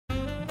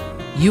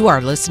You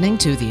are listening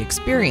to the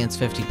Experience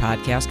 50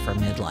 podcast for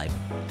Midlife.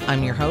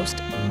 I'm your host,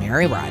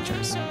 Mary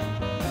Rogers.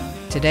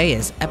 Today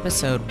is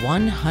episode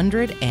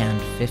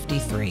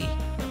 153.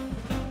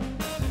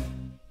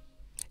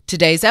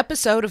 Today's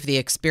episode of the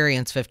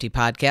Experience 50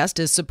 podcast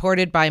is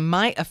supported by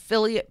my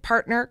affiliate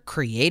partner,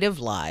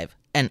 CreativeLive,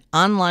 an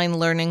online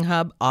learning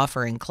hub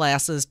offering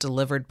classes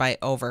delivered by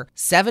over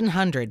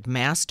 700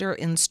 master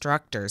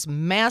instructors.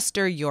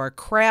 Master your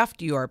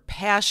craft, your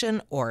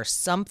passion, or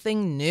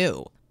something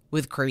new.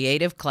 With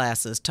creative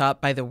classes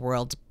taught by the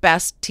world's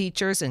best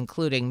teachers,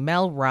 including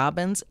Mel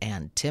Robbins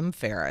and Tim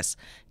Ferriss.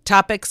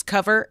 Topics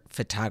cover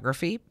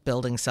photography,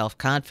 building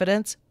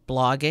self-confidence,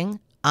 blogging,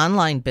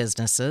 online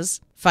businesses,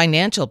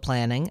 financial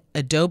planning,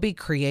 Adobe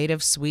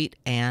Creative Suite,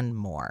 and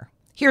more.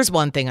 Here's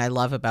one thing I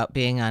love about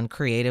being on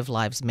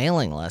CreativeLive's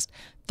mailing list: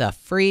 the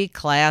free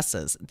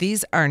classes.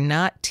 These are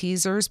not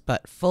teasers,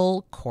 but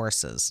full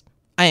courses.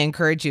 I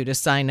encourage you to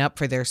sign up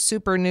for their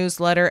super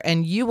newsletter,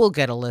 and you will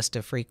get a list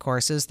of free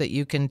courses that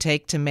you can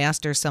take to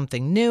master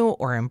something new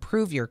or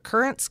improve your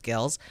current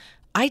skills.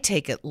 I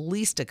take at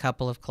least a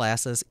couple of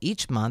classes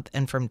each month,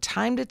 and from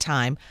time to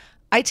time,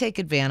 I take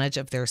advantage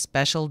of their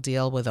special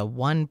deal with a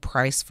one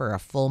price for a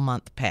full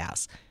month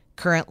pass.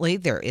 Currently,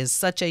 there is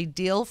such a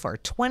deal for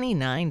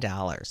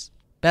 $29.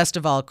 Best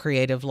of all,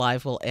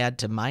 CreativeLive will add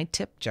to my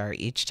tip jar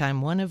each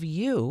time one of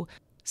you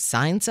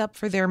signs up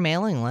for their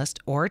mailing list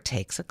or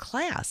takes a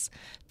class.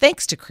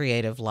 Thanks to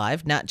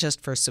CreativeLive, not just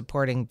for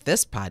supporting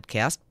this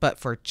podcast, but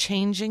for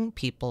changing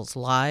people's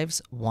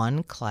lives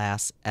one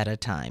class at a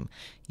time.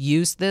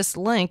 Use this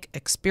link,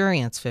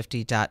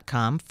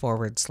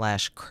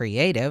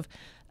 experience50.com/creative.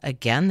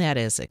 Again, that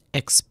is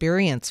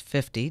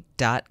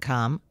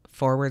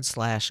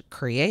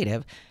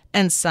experience50.com/creative,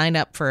 and sign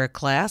up for a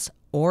class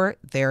or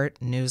their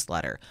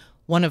newsletter.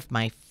 One of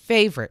my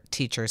favorite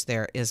teachers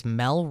there is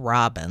Mel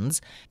Robbins.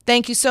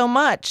 Thank you so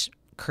much,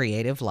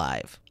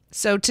 CreativeLive.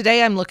 So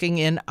today I'm looking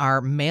in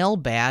our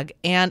mailbag,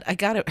 and I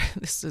got it.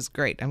 This is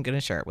great. I'm going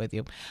to share it with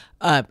you.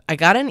 I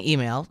got an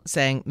email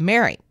saying,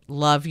 "Mary,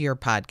 love your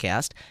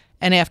podcast.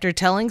 And after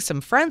telling some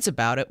friends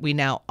about it, we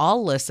now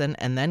all listen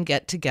and then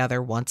get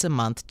together once a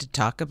month to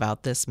talk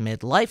about this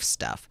midlife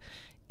stuff.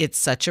 It's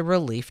such a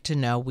relief to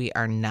know we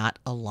are not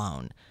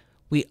alone.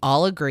 We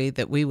all agree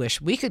that we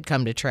wish we could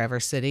come to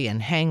Traverse City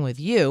and hang with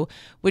you,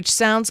 which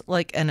sounds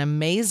like an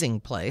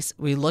amazing place.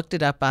 We looked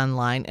it up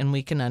online and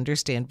we can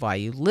understand why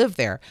you live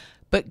there.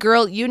 But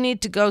girl, you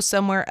need to go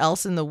somewhere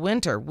else in the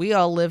winter. We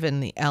all live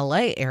in the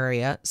LA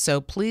area, so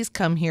please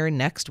come here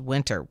next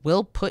winter.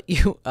 We'll put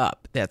you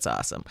up." That's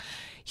awesome.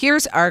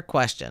 Here's our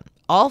question.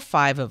 All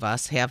 5 of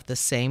us have the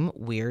same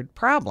weird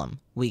problem.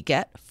 We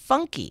get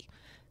funky.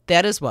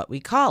 That is what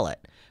we call it.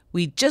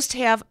 We just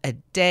have a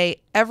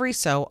day every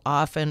so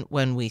often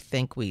when we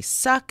think we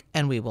suck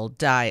and we will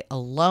die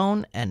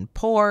alone and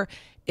poor.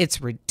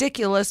 It's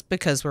ridiculous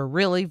because we're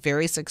really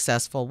very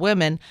successful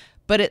women,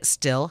 but it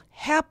still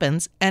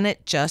happens and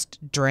it just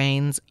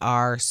drains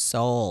our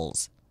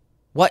souls.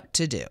 What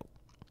to do?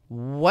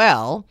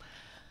 Well,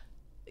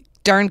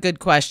 darn good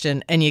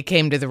question, and you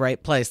came to the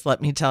right place,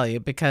 let me tell you,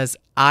 because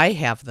I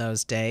have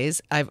those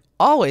days. I've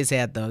always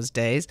had those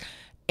days,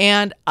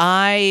 and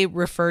I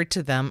refer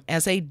to them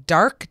as a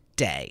dark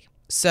day.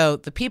 So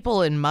the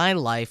people in my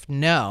life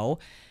know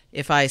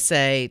if I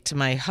say to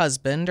my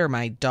husband or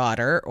my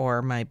daughter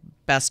or my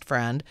best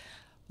friend,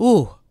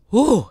 ooh,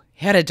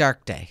 had a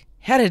dark day.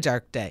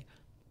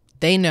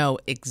 They know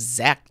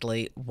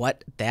exactly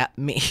what that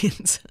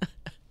means.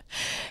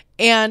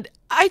 And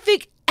I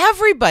think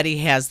everybody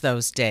has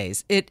those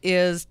days. It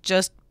is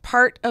just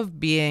part of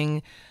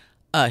being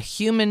a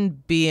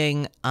human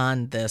being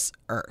on this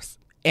earth.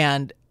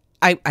 And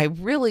I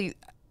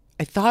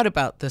thought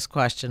about this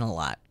question a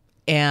lot.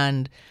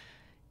 And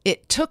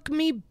it took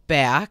me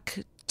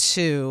back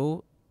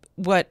to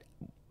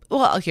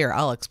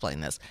I'll explain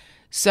this.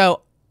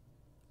 So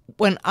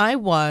when I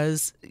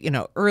was,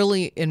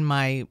 early in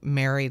my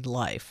married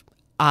life,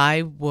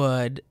 I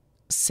would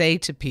say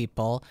to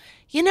people,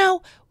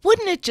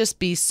 wouldn't it just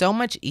be so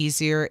much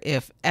easier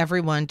if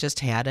everyone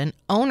just had an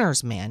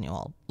owner's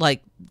manual?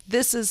 Like,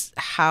 this is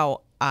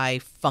how I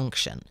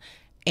function.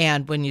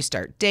 And when you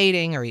start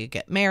dating or you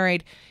get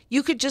married,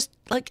 you could just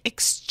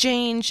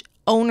exchange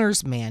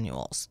owner's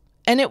manuals.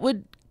 And it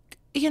would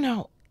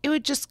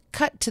just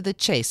cut to the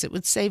chase. It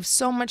would save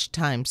so much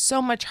time,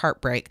 so much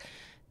heartbreak,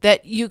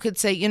 that you could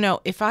say,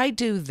 if I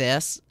do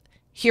this,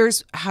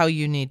 here's how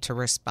you need to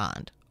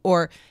respond.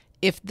 Or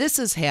if this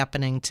is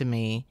happening to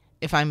me,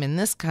 if I'm in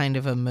this kind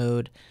of a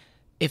mood,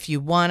 if you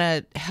want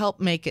to help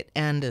make it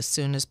end as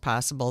soon as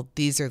possible,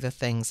 these are the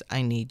things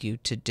I need you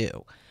to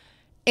do.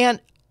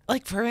 And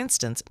for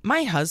instance,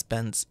 my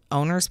husband's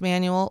owner's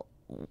manual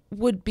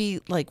would be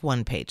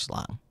 1 page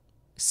long.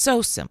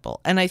 So simple.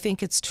 And I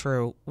think it's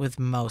true with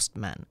most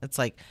men. It's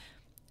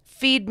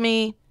feed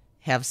me,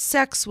 have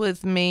sex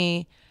with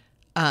me,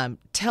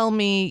 tell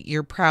me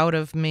you're proud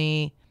of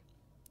me.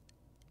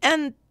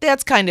 And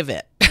that's kind of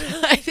it.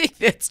 I think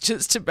that's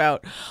just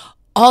about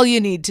all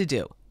you need to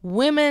do.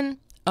 Women,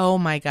 Oh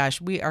my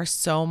gosh, we are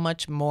so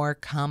much more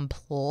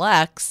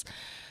complex.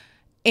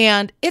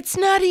 And it's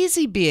not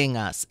easy being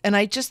us. And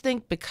I just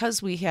think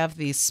because we have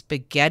these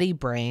spaghetti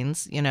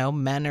brains,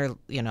 men are,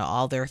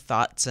 all their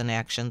thoughts and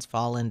actions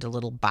fall into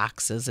little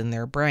boxes in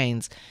their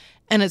brains.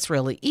 And it's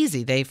really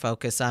easy. They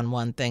focus on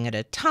one thing at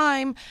a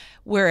time,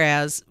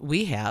 whereas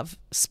we have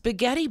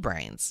spaghetti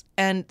brains.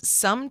 And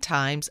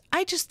sometimes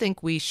I just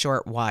think we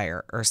short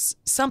wire or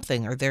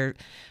something, or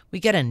we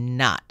get a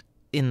knot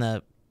in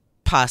the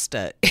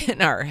pasta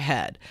in our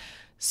head.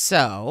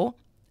 So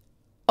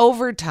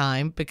over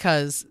time,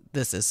 because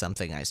this is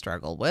something I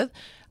struggle with,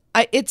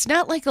 it's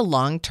not like a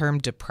long-term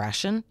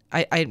depression.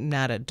 I'm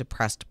not a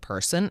depressed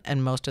person.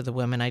 And most of the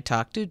women I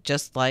talk to,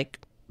 just like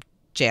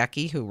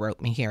Jackie, who wrote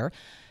me here,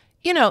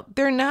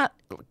 they're not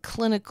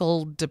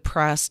clinical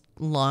depressed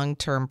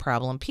long-term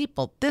problem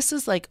people. This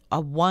is like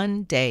a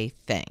one-day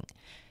thing.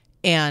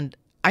 And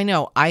I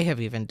know I have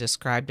even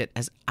described it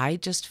as I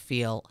just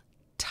feel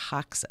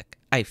toxic.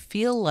 I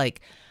feel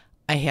like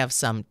I have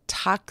some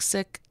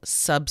toxic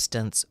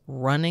substance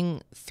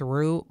running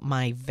through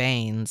my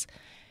veins.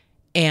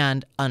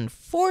 And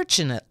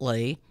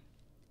unfortunately,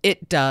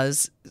 it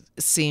does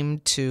seem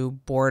to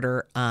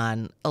border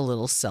on a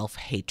little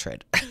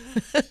self-hatred.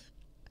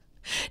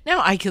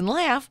 Now, I can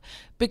laugh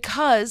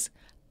because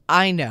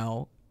I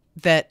know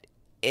that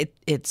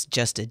it's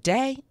just a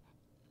day.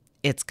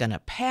 It's going to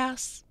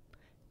pass.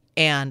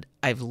 And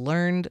I've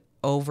learned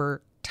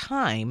over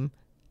time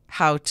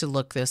how to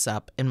look this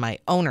up in my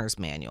owner's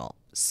manual.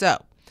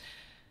 So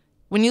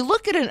when you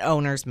look at an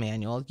owner's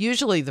manual,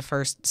 usually the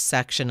first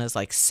section is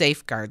like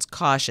safeguards,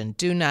 caution,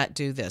 do not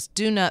do this,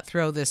 do not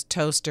throw this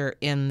toaster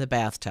in the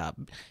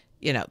bathtub,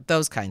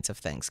 those kinds of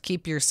things.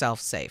 Keep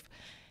yourself safe.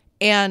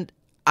 And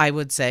I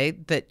would say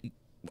that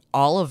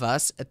all of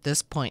us at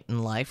this point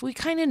in life, we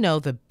kind of know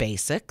the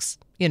basics.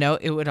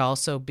 It would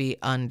also be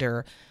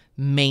under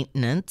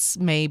maintenance,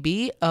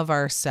 maybe, of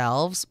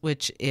ourselves,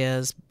 which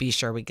is be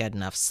sure we get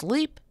enough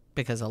sleep,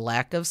 because a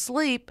lack of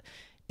sleep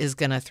is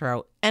going to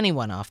throw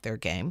anyone off their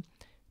game.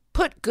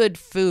 Put good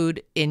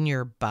food in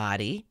your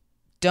body.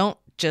 Don't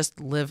just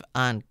live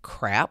on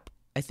crap.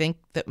 I think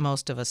that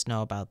most of us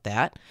know about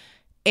that.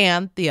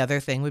 And the other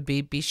thing would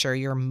be sure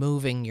you're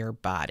moving your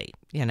body.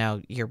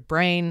 Your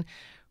brain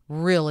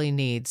really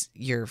needs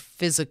your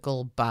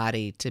physical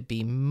body to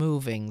be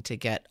moving to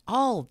get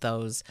all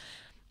those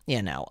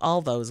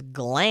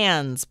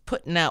glands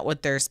putting out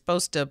what they're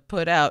supposed to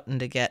put out and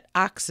to get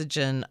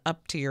oxygen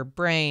up to your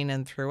brain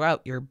and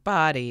throughout your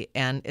body.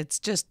 And it's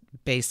just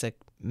basic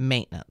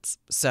maintenance.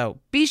 So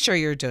be sure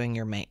you're doing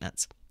your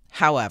maintenance.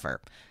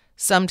 However,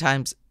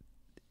 sometimes,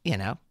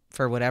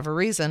 for whatever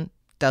reason,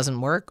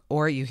 doesn't work,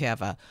 or you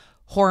have a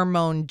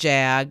hormone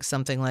jag,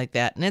 something like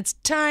that, and it's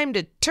time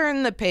to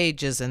turn the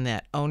pages in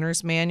that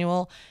owner's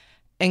manual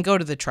and go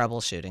to the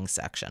troubleshooting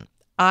section.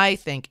 I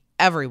think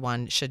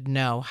everyone should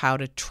know how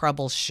to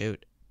troubleshoot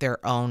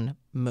their own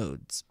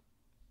moods,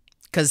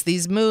 because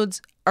these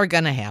moods are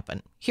going to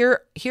happen.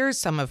 Here's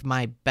some of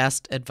my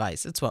best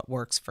advice. It's what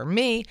works for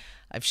me.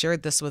 I've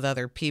shared this with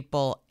other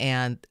people,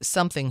 and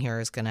something here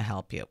is going to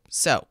help you.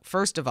 So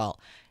first of all,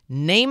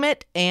 name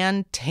it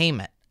and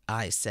tame it.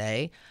 I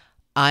say,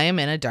 I am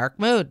in a dark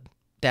mood.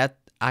 That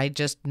I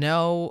just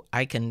know,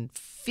 I can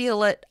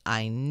feel it.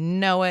 I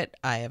know it.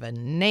 I have a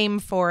name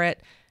for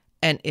it.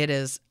 And it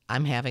is,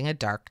 I'm having a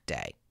dark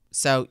day.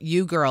 So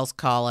you girls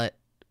call it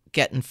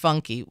getting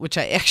funky, which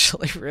I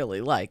actually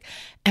really like.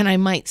 And I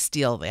might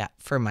steal that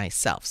for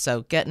myself.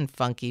 So getting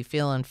funky,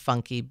 feeling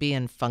funky,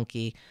 being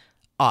funky,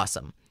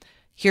 awesome.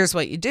 Here's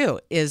what you do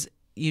is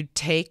you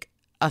take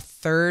a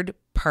third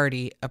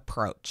party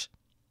approach,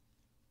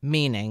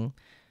 meaning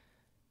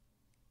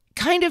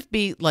kind of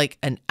be like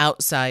an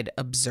outside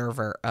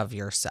observer of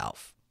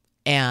yourself.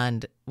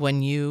 And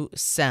when you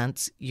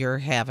sense you're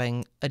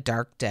having a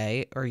dark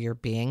day or you're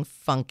being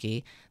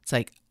funky, it's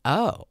like,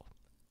 oh,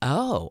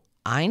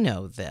 I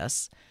know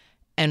this.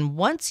 And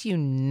once you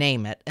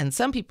name it, and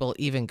some people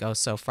even go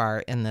so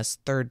far in this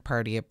third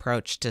party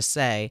approach to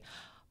say,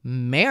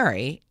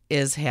 Mary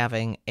is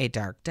having a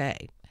dark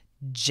day.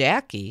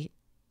 Jackie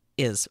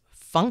is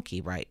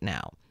funky right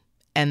now.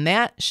 And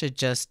that should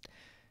just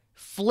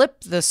flip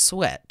the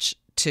switch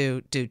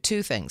to do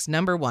two things.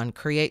 Number one,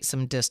 create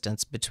some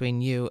distance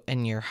between you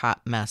and your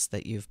hot mess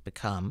that you've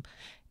become,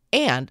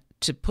 and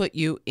to put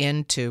you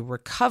into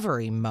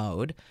recovery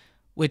mode,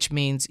 which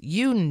means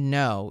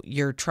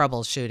your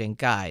troubleshooting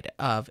guide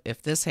of,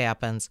 if this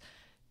happens,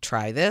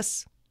 try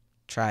this,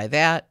 try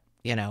that,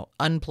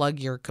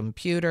 unplug your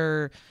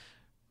computer,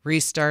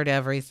 restart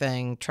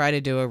everything, try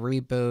to do a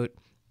reboot.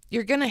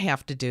 You're going to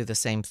have to do the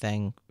same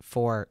thing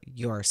for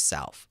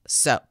yourself.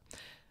 So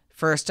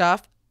first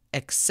off,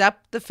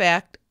 accept the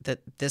fact that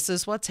this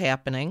is what's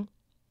happening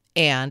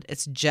and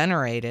it's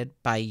generated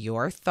by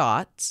your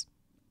thoughts,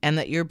 and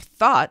that your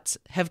thoughts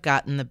have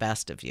gotten the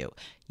best of you.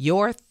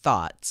 Your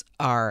thoughts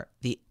are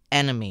the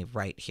enemy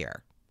right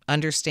here.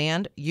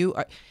 Understand? You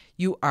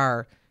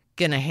are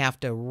going to have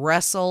to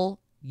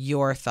wrestle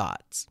your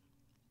thoughts.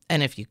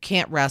 And if you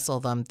can't wrestle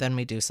them, then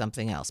we do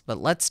something else. But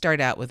let's start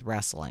out with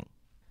wrestling.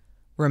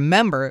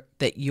 Remember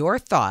that your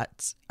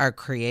thoughts are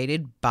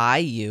created by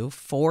you,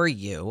 for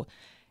you,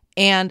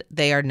 and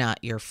they are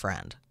not your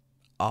friend.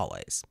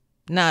 Always.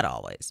 Not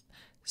always.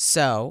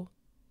 So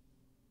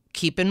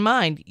keep in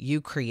mind,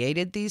 you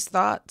created these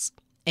thoughts,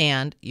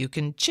 and you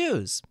can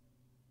choose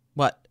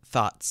what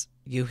thoughts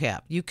you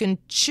have. You can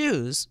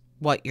choose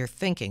what you're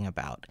thinking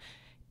about.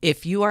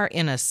 If you are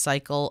in a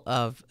cycle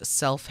of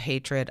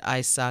self-hatred,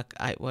 I suck,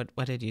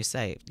 what did you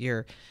say?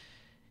 You're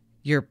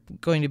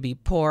going to be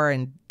poor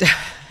and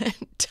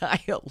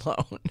die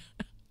alone.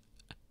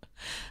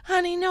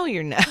 Honey, no,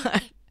 you're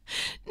not.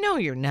 No,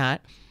 you're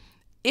not.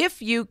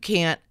 If you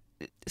can't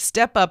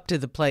step up to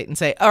the plate and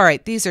say, all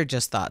right, these are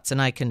just thoughts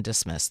and I can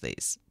dismiss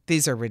these.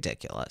 These are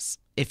ridiculous.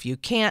 If you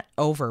can't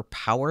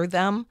overpower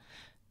them,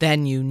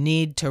 then you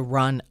need to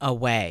run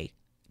away.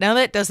 Now,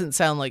 that doesn't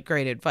sound like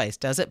great advice,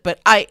 does it? But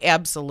I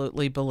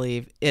absolutely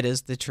believe it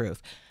is the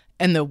truth.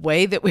 And the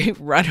way that we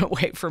run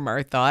away from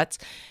our thoughts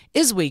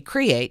is we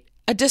create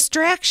a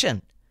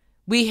distraction.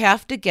 We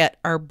have to get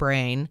our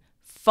brain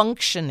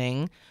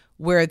functioning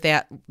where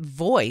that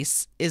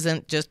voice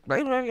isn't just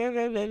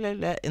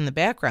in the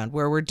background,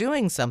 where we're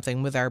doing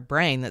something with our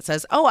brain that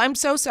says, oh, I'm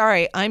so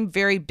sorry. I'm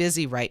very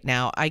busy right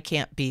now. I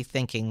can't be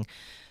thinking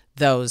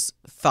those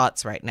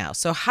thoughts right now.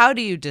 So how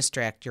do you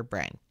distract your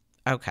brain?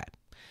 Okay.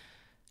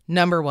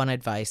 Number one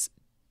advice,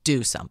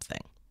 do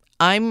something.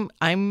 I'm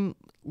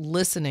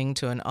listening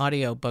to an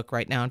audio book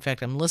right now. In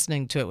fact, I'm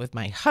listening to it with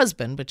my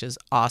husband, which is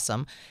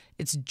awesome.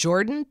 It's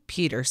Jordan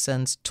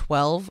Peterson's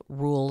 12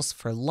 Rules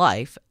for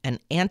Life, an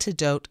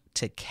Antidote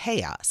to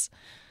Chaos.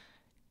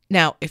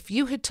 Now, if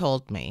you had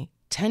told me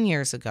 10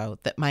 years ago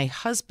that my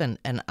husband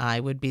and I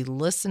would be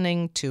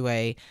listening to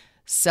a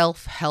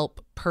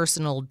self-help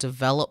personal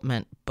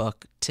development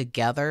book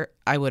together,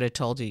 I would have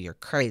told you you're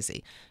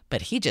crazy.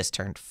 But he just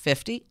turned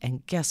 50,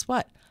 and guess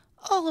what?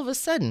 All of a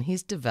sudden,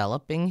 he's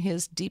developing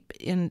his deep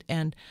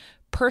and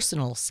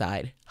personal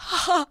side.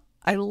 Ha!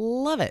 I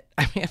love it.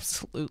 I'm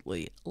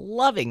absolutely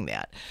loving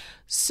that.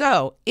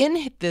 So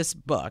in this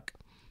book,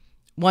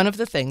 one of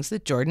the things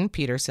that Jordan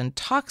Peterson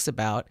talks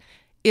about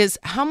is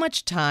how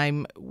much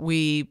time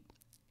we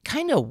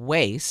kind of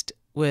waste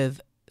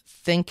with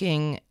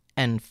thinking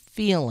and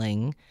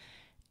feeling,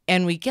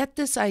 and we get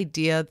this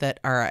idea that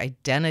our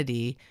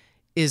identity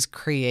is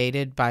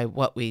created by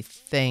what we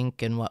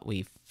think and what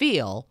we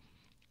feel.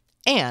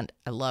 And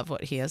I love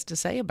what he has to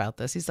say about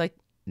this. He's like,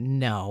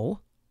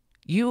 no,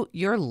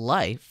 your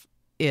life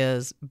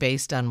is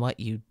based on what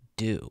you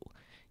do.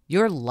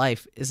 Your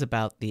life is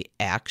about the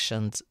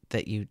actions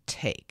that you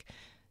take.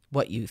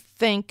 What you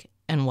think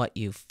and what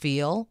you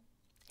feel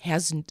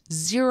has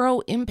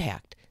zero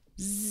impact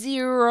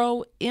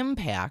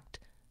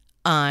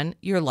on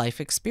your life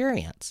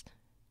experience.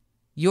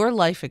 Your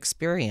life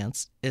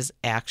experience is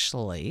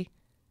actually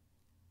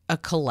a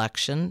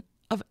collection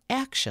of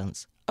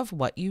actions of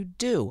what you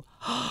do.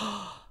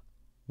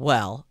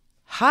 Well,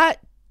 hot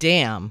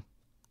damn.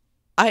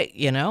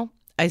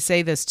 I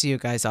say this to you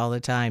guys all the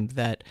time,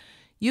 that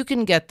you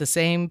can get the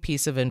same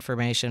piece of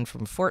information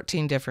from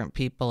 14 different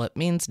people. It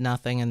means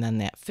nothing. And then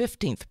that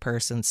 15th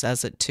person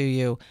says it to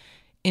you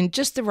in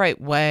just the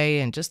right way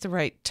and just the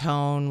right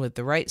tone with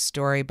the right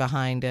story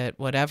behind it,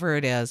 whatever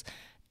it is.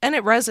 And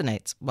it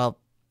resonates. Well,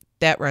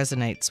 that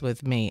resonates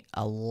with me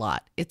a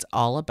lot. It's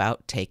all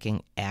about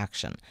taking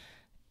action.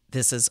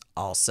 This is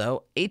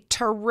also a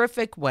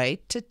terrific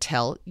way to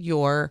tell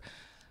your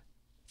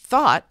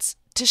thoughts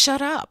to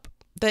shut up,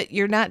 that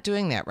you're not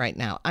doing that right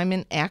now. I'm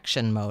in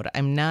action mode.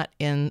 I'm not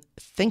in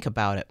think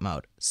about it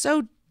mode.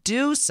 So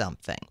do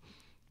something.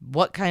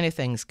 What kind of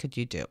things could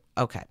you do?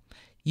 Okay.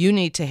 You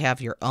need to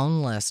have your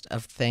own list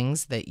of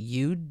things that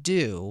you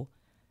do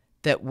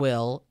that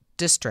will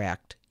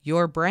distract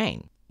your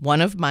brain.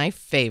 One of my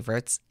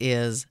favorites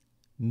is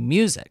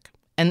music.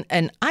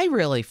 And I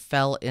really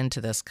fell into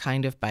this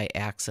kind of by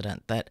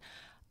accident, that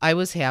I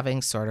was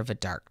having sort of a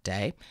dark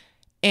day,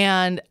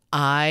 and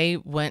I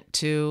went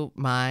to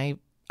my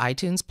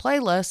iTunes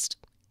playlist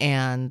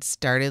and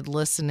started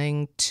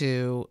listening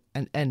to,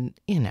 and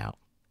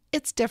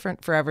it's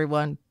different for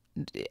everyone.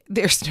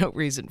 There's no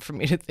reason for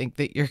me to think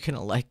that you're going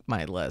to like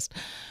my list.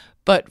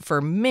 But for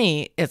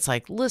me, it's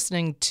like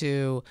listening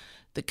to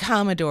the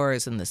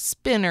Commodores and the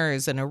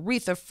Spinners and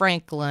Aretha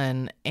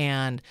Franklin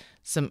and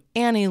some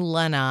Annie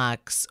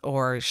Lennox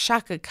or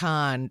Shaka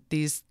Khan,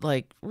 these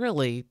like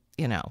really,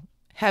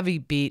 heavy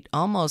beat,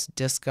 almost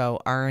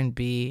disco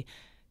R&B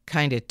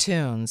kind of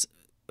tunes.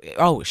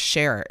 Oh,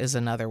 Cher is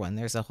another one.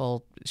 There's a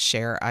whole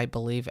Cher, I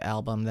Believe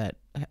album that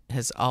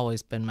has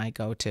always been my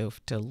go-to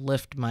to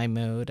lift my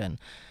mood. And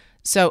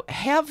so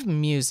have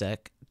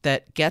music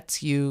that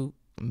gets you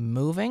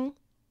moving,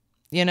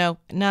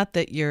 not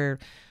that you're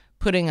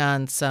putting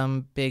on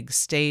some big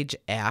stage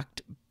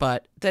act,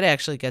 but that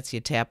actually gets you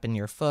tapping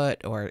your foot,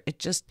 or it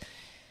just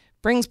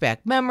brings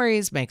back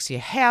memories, makes you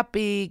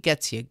happy,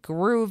 gets you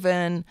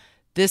grooving.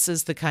 This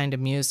is the kind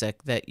of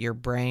music that your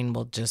brain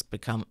will just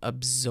become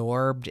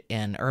absorbed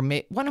in. Or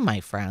one of my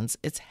friends,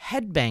 it's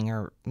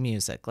headbanger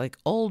music, like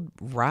old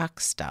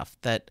rock stuff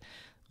that,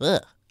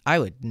 I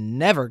would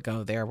never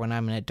go there when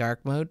I'm in a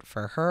dark mood.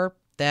 For her,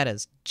 that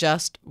is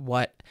just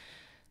what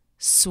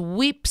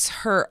sweeps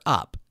her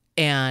up.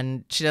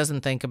 And she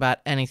doesn't think about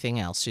anything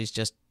else. She's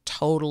just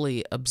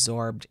totally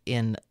absorbed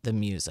in the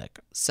music.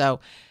 So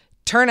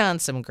turn on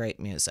some great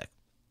music.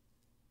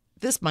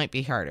 This might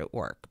be hard at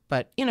work,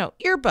 but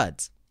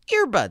earbuds.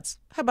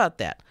 How about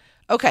that?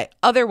 Okay,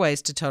 other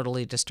ways to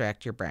totally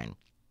distract your brain.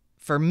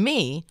 For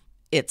me,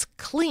 it's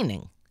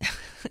cleaning.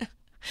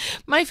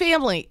 My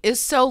family is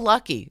so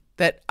lucky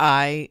that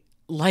I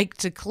like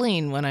to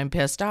clean when I'm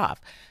pissed off.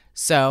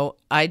 So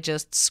I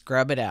just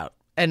scrub it out.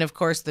 And of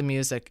course, the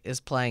music is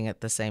playing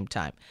at the same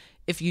time.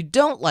 If you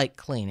don't like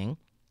cleaning,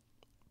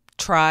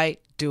 try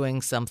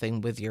doing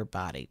something with your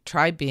body.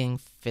 Try being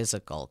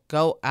physical.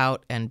 Go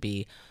out and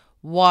be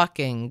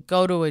walking.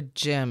 Go to a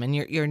gym. And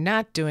you're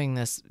not doing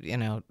this,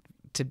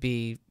 to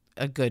be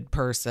a good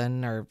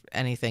person or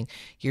anything.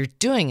 You're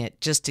doing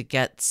it just to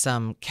get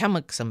some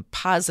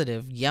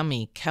positive,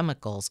 yummy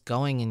chemicals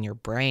going in your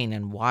brain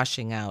and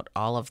washing out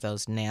all of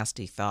those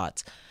nasty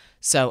thoughts.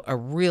 So a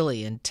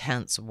really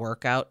intense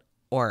workout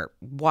or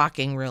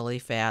walking really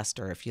fast,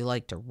 or if you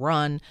like to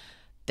run,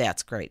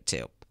 that's great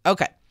too.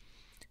 Okay.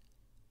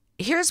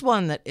 Here's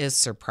one that is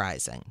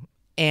surprising.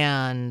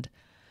 And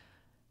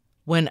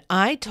when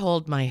I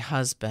told my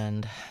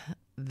husband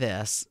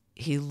this,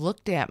 he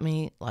looked at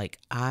me like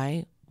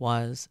I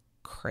was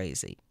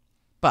crazy.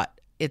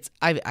 But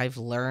I've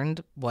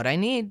learned what I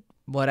need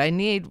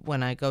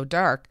when I go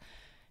dark.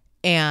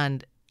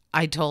 And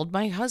I told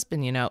my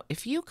husband,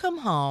 if you come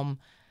home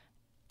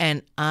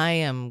and I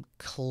am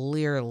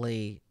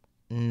clearly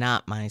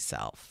not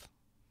myself,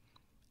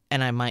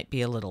 and I might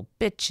be a little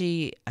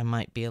bitchy, I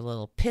might be a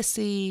little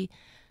pissy,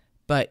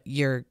 but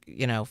you're,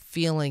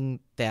 feeling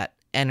that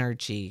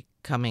energy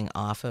coming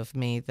off of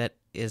me that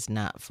is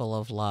not full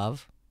of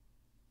love.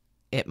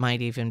 It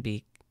might even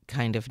be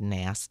kind of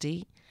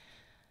nasty.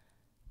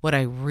 What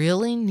I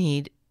really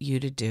need you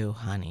to do,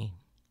 honey,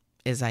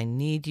 is I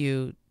need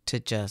you to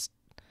just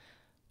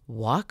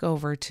walk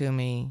over to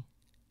me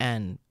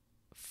and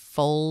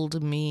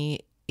fold me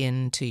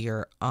into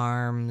your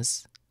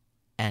arms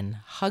and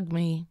hug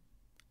me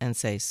and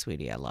say,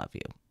 sweetie, I love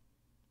you.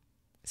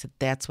 I said,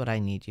 that's what I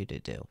need you to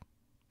do.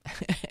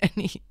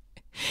 And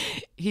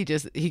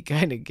he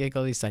kind of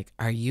giggled. He's like,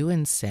 are you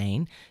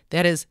insane?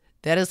 That is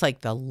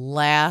like the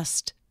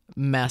last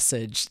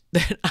message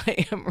that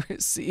I am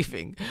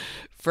receiving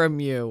from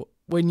you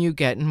when you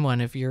get in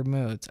one of your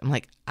moods. I'm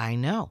like, I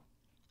know,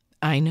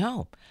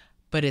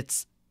 but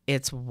it's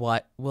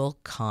what will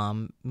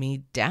calm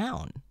me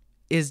down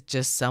is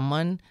just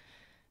someone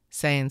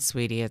saying,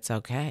 sweetie, it's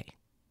okay.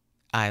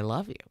 I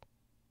love you.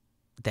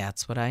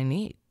 That's what I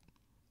need.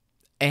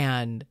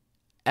 And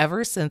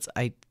ever since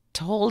I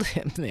told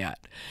him that,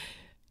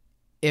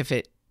 if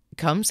it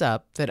comes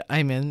up that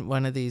I'm in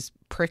one of these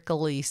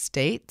prickly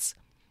states,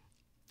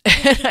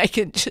 and I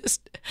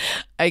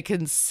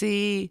can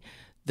see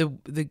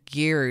the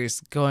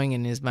gears going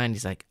in his mind.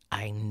 He's like,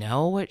 I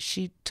know what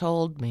she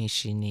told me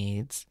she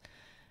needs,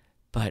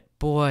 but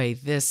boy,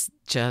 this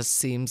just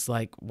seems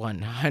like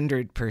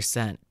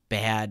 100%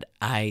 bad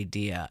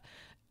idea.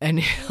 And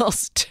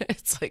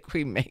it's like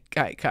we make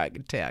eye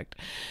contact,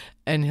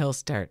 and he'll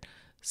start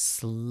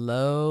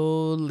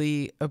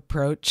slowly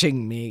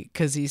approaching me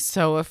because he's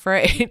so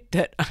afraid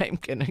that I'm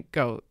going to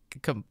go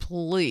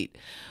complete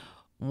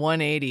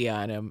 180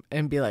 on him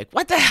and be like,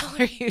 what the hell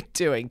are you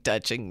doing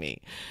touching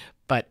me?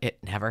 But it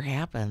never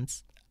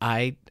happens.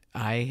 I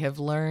have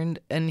learned,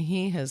 and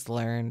he has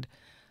learned.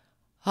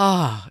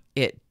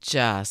 It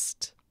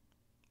just,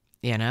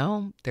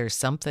 there's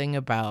something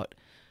about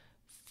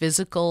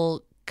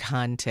physical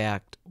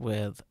contact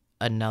with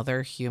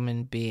another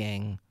human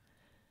being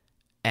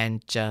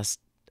and just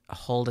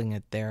holding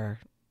it there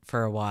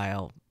for a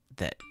while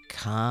that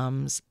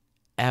calms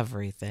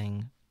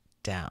everything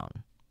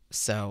down.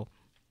 So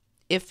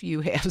if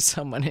you have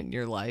someone in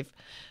your life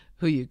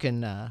who you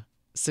can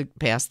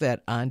pass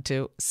that on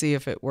to, see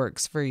if it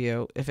works for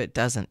you. If it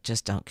doesn't,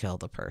 just don't kill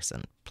the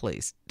person.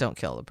 Please don't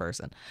kill the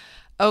person.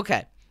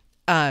 Okay.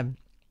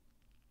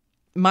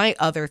 My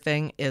other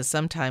thing is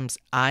sometimes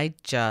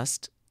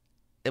this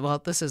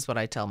is what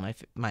I tell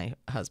my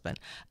husband.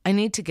 I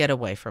need to get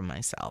away from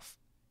myself.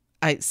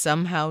 I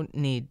somehow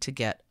need to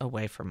get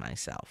away from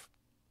myself.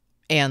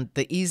 And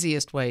the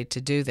easiest way to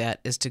do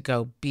that is to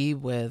go be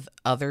with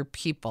other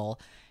people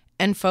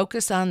and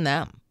focus on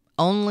them,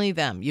 only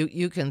them.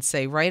 You can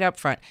say right up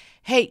front,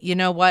 hey, you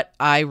know what?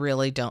 I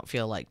really don't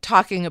feel like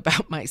talking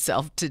about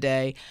myself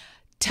today.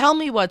 Tell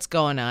me what's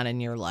going on in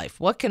your life.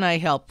 What can I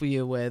help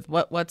you with?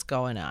 What's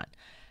going on?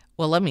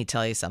 Well, let me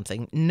tell you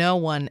something. No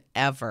one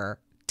ever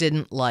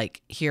didn't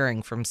like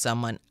hearing from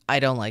someone. I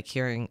don't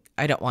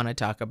want to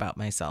talk about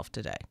myself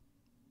today.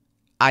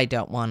 I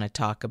don't want to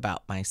talk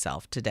about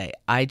myself today.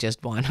 I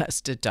just want us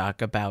to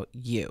talk about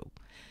you.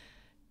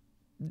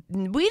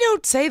 We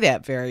don't say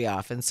that very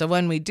often. So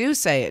when we do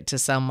say it to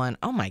someone,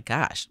 oh my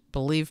gosh,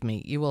 believe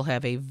me, you will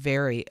have a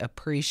very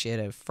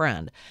appreciative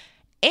friend.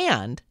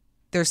 And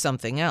there's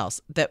something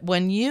else, that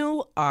when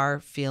you are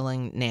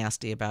feeling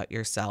nasty about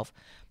yourself,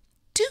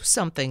 do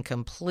something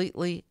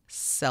completely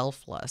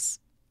selfless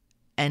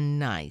and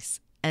nice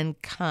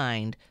and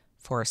kind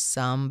for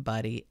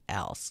somebody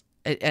else.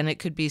 And it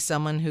could be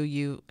someone who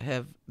you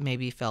have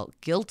maybe felt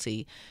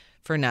guilty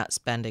for not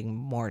spending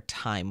more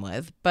time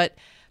with. But,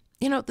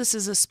 this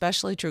is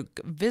especially true.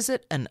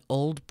 Visit an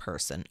old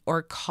person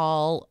or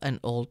call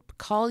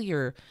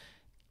your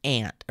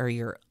aunt or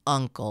your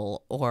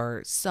uncle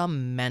or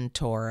some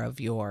mentor of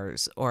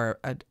yours or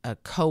a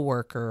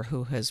coworker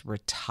who has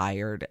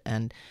retired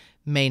and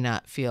may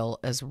not feel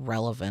as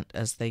relevant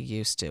as they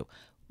used to.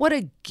 What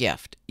a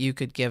gift you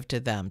could give to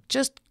them.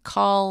 Just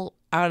call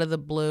out of the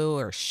blue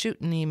or shoot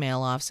an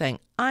email off saying,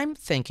 I'm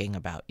thinking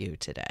about you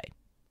today.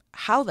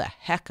 How the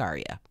heck are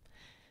you?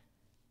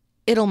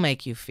 It'll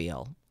make you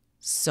feel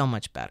so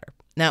much better.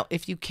 Now,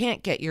 if you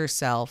can't get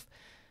yourself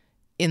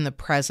in the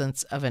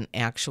presence of an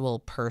actual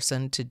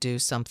person to do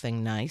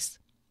something nice,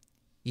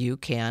 you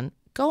can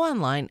go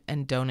online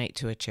and donate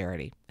to a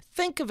charity.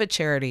 Think of a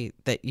charity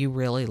that you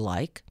really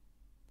like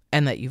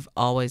and that you've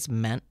always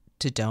meant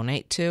to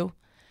donate to,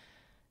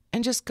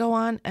 and just go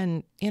on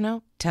and,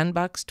 $10,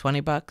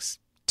 $20,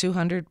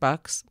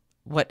 $200,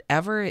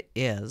 whatever it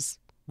is,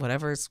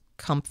 whatever's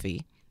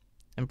comfy,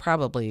 and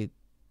probably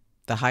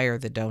the higher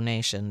the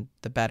donation,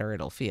 the better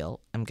it'll feel,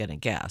 I'm going to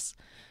guess.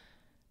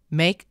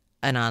 Make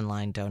an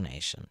online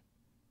donation.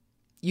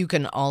 You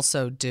can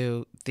also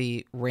do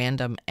the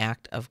random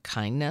act of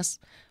kindness.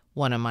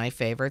 One of my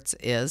favorites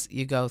is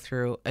you go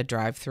through a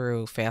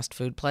drive-through fast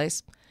food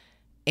place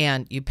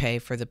and you pay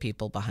for the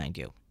people behind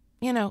you.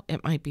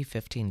 It might be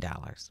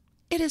 $15.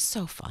 It is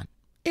so fun.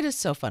 It is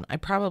so fun. I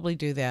probably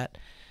do that,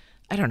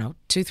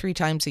 2-3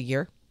 times a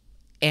year.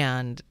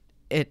 And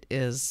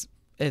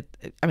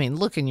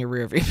look in your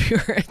rearview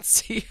mirror and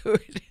see who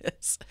it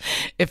is.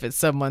 If it's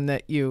someone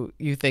that you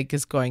think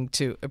is going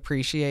to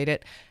appreciate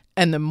it.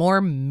 And the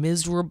more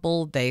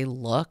miserable they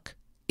look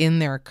in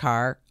their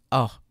car,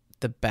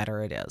 the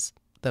better it is.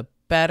 The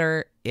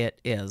better it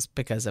is.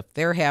 Because if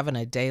they're having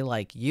a day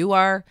like you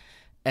are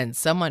and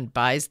someone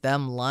buys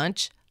them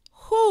lunch,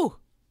 whoo,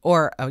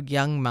 or a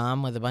young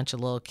mom with a bunch of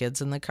little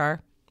kids in the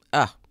car,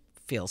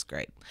 feels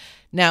great.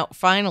 Now,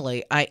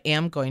 finally, I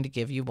am going to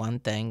give you one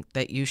thing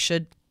that you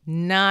should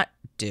not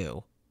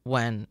do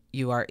when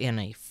you are in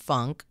a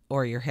funk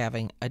or you're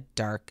having a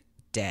dark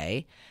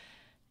day,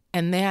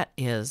 and that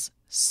is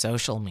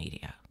social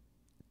media.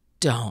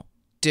 Don't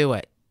do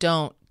it.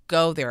 Don't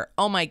go there.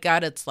 Oh my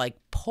God, it's like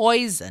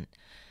poison.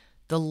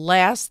 The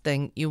last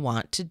thing you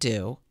want to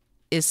do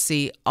is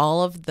see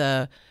all of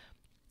the,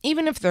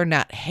 even if they're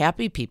not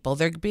happy people,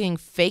 they're being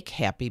fake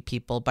happy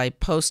people by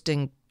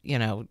posting,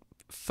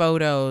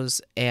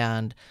 photos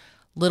and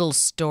little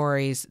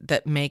stories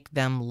that make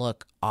them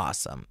look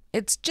awesome.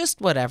 It's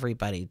just what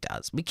everybody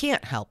does. We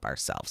can't help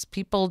ourselves.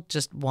 People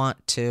just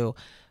want to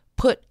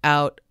put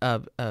out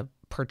a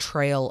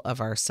portrayal of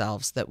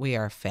ourselves that we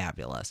are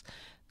fabulous.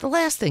 The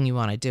last thing you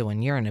want to do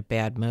when you're in a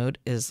bad mood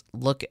is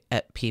look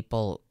at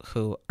people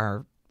who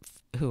are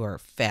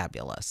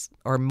fabulous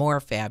or more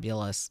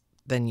fabulous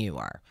than you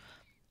are.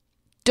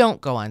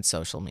 Don't go on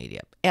social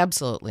media.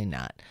 Absolutely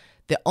not.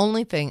 The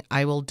only thing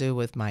I will do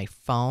with my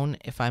phone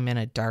if I'm in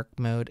a dark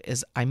mood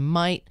is I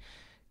might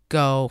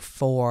go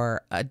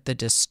for the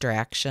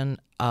distraction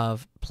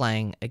of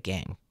playing a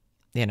game.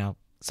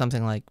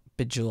 Something like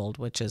Bejeweled,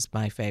 which is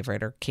my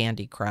favorite, or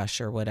Candy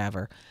Crush or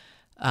whatever,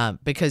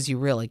 because you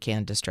really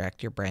can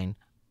distract your brain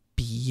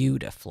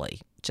beautifully,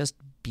 just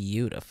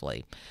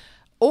beautifully.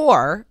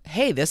 Or,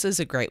 hey, this is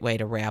a great way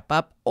to wrap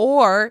up.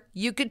 Or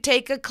you could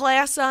take a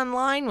class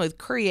online with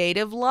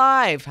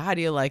CreativeLive. How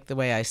do you like the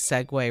way I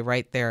segue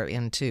right there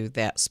into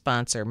that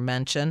sponsor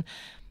mention?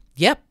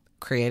 Yep,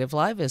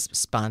 CreativeLive is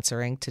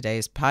sponsoring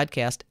today's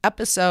podcast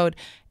episode.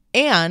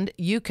 And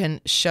you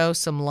can show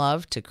some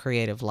love to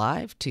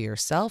CreativeLive, to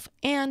yourself,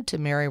 and to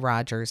Mary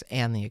Rogers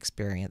and the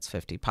Experience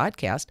 50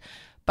 podcast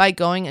by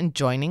going and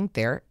joining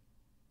their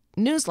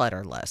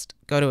newsletter list.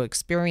 Go to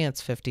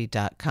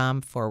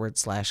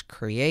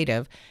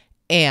experience50.com/creative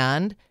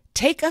and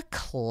take a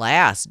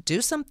class.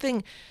 Do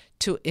something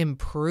to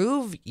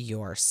improve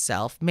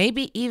yourself,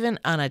 maybe even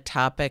on a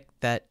topic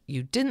that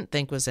you didn't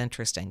think was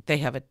interesting. They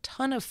have a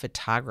ton of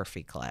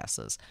photography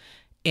classes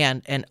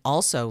and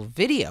also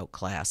video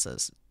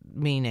classes,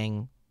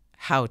 meaning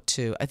how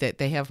to,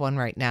 they have one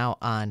right now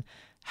on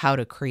how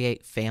to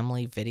create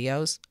family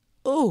videos.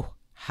 Ooh,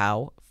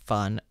 how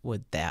fun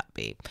would that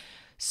be?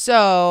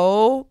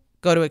 So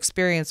go to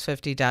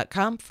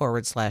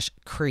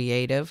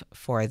experience50.com/creative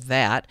for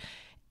that.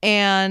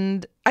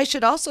 And I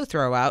should also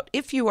throw out,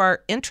 if you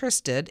are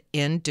interested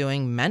in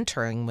doing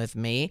mentoring with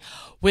me,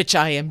 which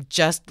I am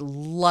just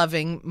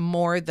loving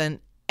more than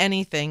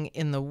anything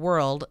in the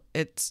world,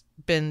 it's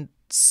been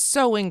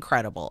so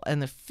incredible.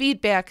 And the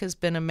feedback has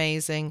been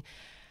amazing.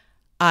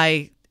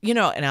 And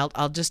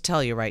I'll just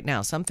tell you right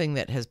now, something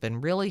that has been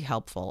really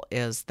helpful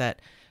is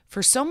that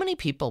For so many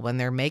people, when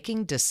they're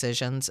making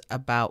decisions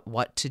about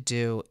what to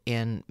do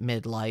in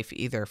midlife,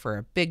 either for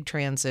a big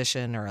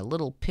transition or a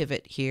little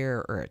pivot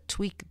here or a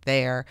tweak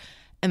there,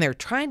 and they're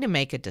trying to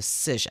make a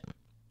decision,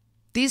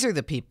 these are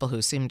the people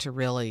who seem to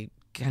really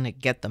kind of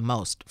get the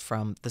most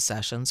from the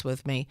sessions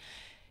with me.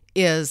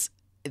 Is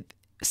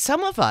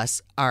some of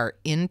us are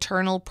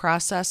internal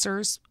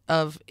processors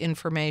of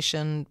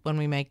information when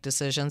we make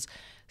decisions.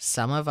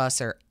 Some of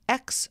us are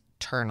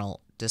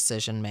external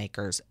decision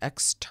makers,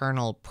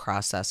 external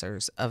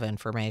processors of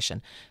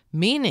information,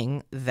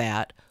 meaning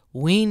that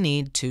we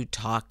need to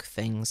talk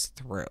things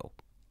through.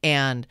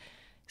 And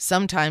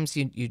sometimes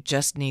you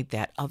just need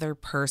that other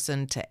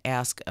person to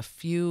ask a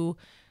few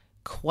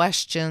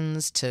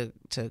questions to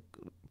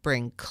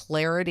bring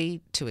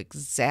clarity to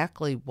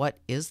exactly what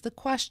is the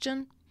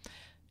question,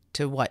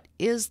 to what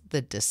is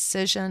the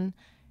decision,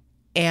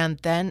 and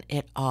then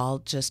it all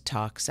just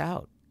talks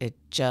out. It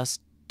just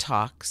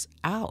talks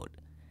out.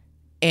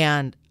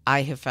 And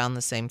I have found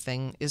the same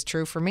thing is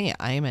true for me.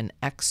 I am an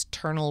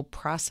external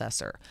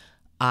processor.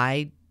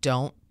 I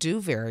don't do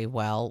very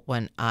well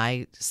when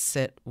I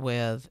sit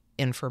with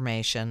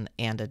information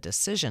and a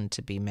decision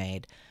to be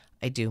made.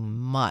 I do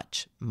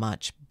much,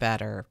 much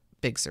better,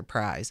 big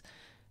surprise,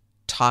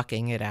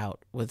 talking it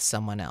out with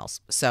someone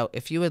else. So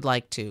if you would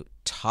like to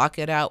talk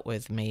it out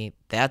with me,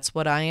 that's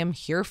what I am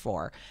here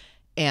for.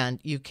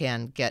 And you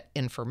can get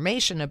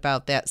information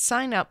about that.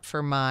 Sign up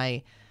for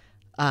my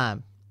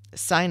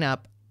sign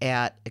up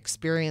at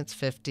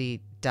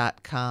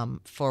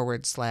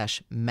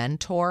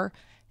experience50.com/mentor.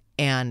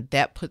 And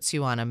that puts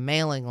you on a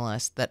mailing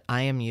list that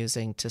I am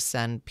using to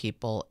send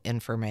people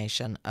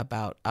information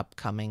about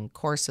upcoming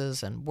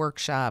courses and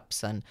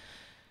workshops and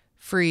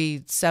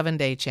free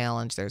 7-day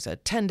challenge. There's a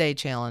 10-day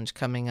challenge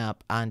coming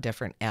up on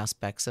different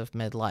aspects of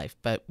midlife.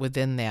 But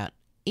within that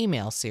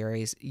email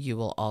series, you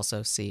will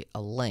also see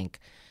a link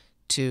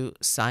to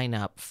sign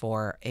up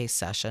for a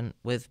session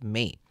with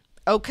me.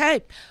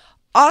 Okay,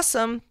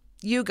 awesome.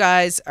 You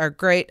guys are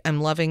great.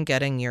 I'm loving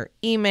getting your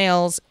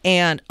emails.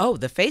 And,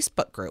 the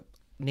Facebook group.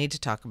 Need to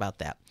talk about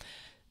that.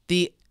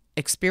 The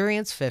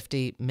Experience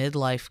 50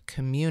 Midlife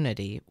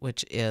Community,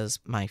 which is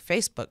my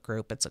Facebook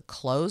group. It's a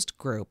closed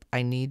group.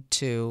 You need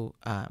to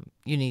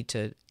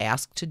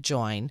ask to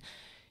join.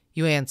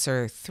 You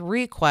answer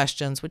 3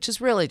 questions, which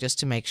is really just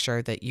to make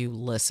sure that you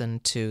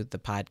listen to the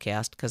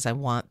podcast, because I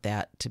want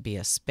that to be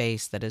a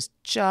space that is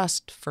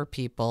just for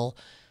people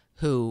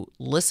who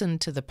listen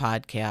to the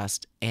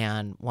podcast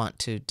and want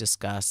to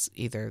discuss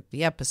either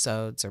the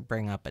episodes or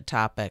bring up a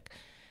topic.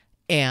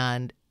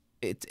 And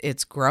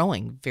it's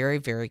growing very,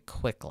 very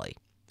quickly.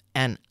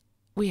 And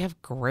we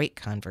have great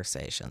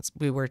conversations.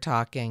 We were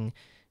talking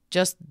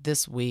just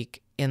this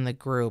week in the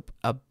group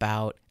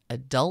about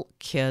adult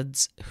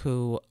kids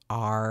who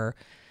are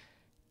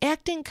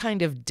acting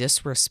kind of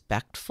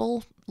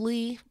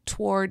disrespectfully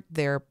toward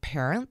their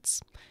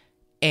parents,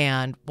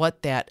 and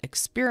what that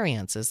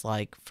experience is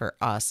like for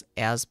us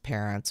as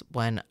parents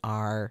when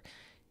our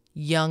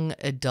young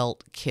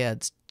adult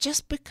kids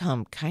just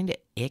become kind of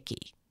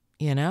icky,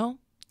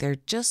 They're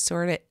just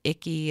sort of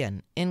icky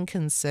and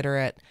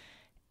inconsiderate,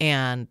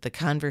 and the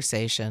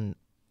conversation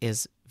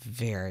is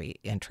very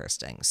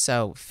interesting.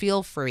 So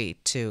feel free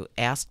to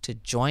ask to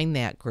join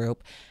that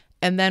group.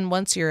 And then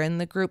once you're in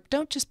the group,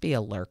 don't just be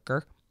a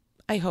lurker.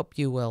 I hope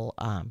you will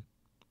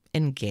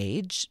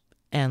engage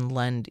and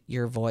lend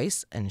your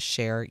voice and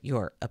share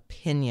your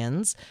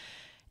opinions.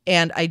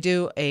 And I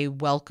do a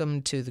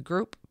welcome to the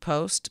group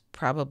post.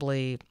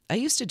 Probably, I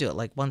used to do it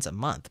like once a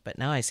month, but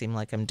now I seem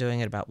like I'm doing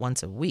it about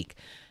once a week.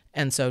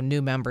 And so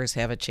new members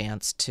have a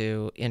chance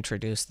to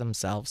introduce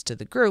themselves to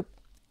the group,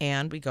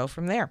 and we go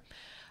from there.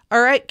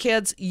 All right,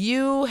 kids,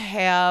 you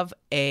have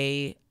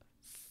a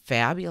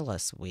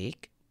fabulous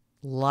week.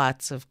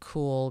 Lots of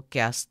cool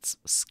guests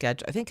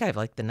scheduled. I think I have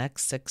like the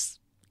next 6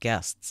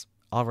 guests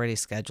already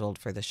scheduled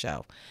for the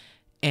show.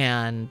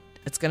 And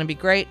it's going to be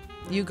great.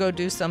 You go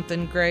do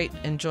something great.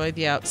 Enjoy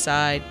the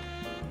outside.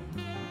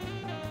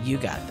 You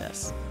got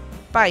this.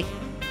 Bye.